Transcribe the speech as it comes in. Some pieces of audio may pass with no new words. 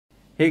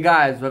Hey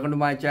guys, welcome to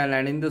my channel,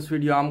 and in this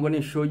video I'm going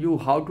to show you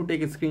how to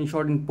take a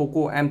screenshot in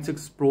Poco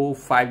M6 Pro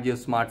 5G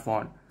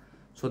smartphone.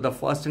 So the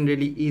first and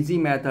really easy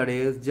method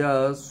is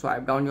just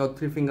swipe down your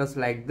three fingers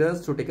like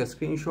this to take a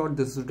screenshot.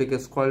 This is to take a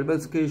scrollable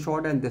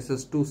screenshot and this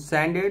is to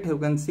send it. You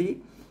can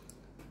see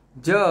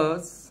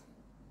just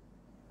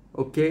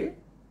okay.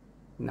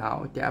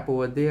 Now tap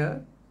over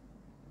there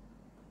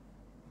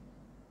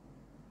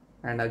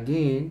and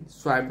again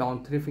swipe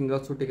down three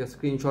fingers to take a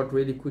screenshot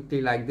really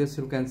quickly like this.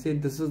 You can see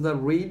this is the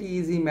really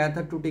easy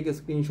method to take a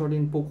screenshot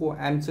in Poco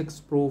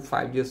M6 Pro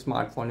 5G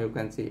smartphone. You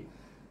can see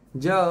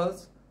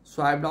just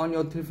swipe down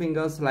your three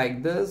fingers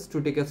like this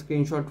to take a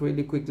screenshot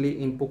really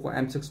quickly in Poco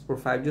M6 Pro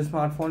 5G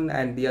smartphone.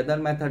 And the other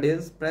method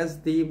is press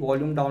the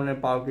volume down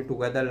and power key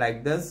together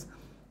like this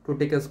to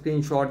take a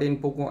screenshot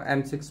in Poco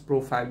M6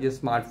 Pro 5G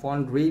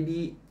smartphone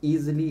really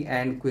easily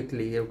and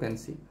quickly. You can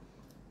see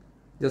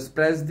just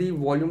press the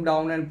volume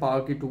down and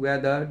power key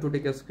together to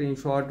take a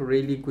screenshot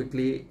really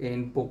quickly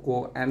in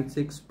Poco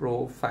M6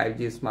 Pro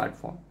 5G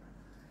smartphone.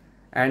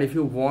 And if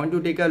you want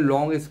to take a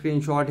long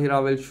screenshot, here I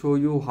will show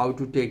you how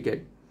to take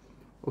it.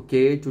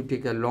 Okay, to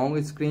take a long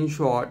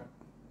screenshot,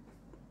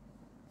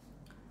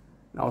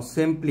 now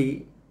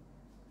simply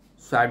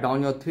swipe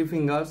down your three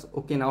fingers.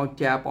 Okay, now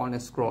tap on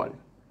scroll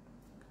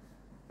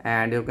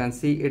and you can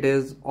see it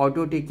is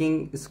auto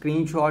taking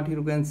screenshot.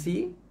 You can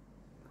see,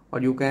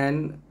 or you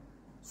can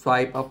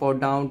swipe up or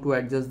down to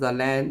adjust the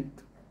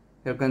length.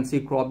 You can see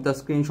crop the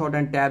screenshot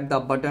and tap the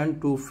button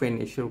to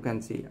finish. You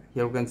can see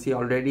here, you can see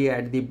already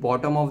at the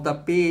bottom of the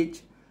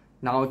page.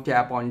 Now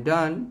tap on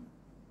done.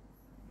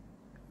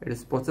 It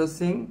is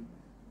processing,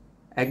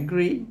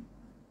 agree,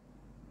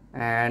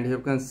 and you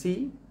can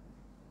see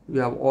you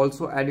have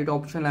also edit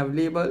option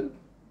available.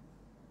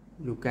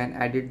 You can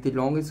edit the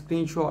long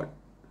screenshot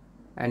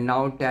and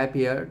now tap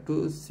here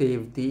to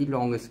save the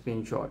long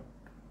screenshot.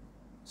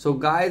 So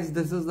guys,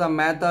 this is the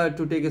method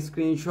to take a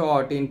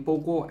screenshot in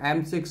Poco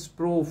M6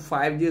 Pro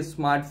 5G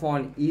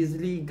smartphone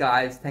easily.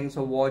 Guys, thanks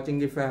for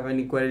watching. If you have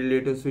any query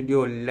related to this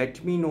video,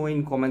 let me know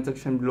in comment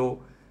section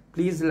below.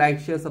 Please like,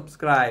 share,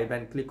 subscribe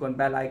and click on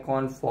bell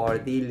icon for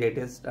the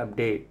latest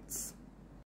updates.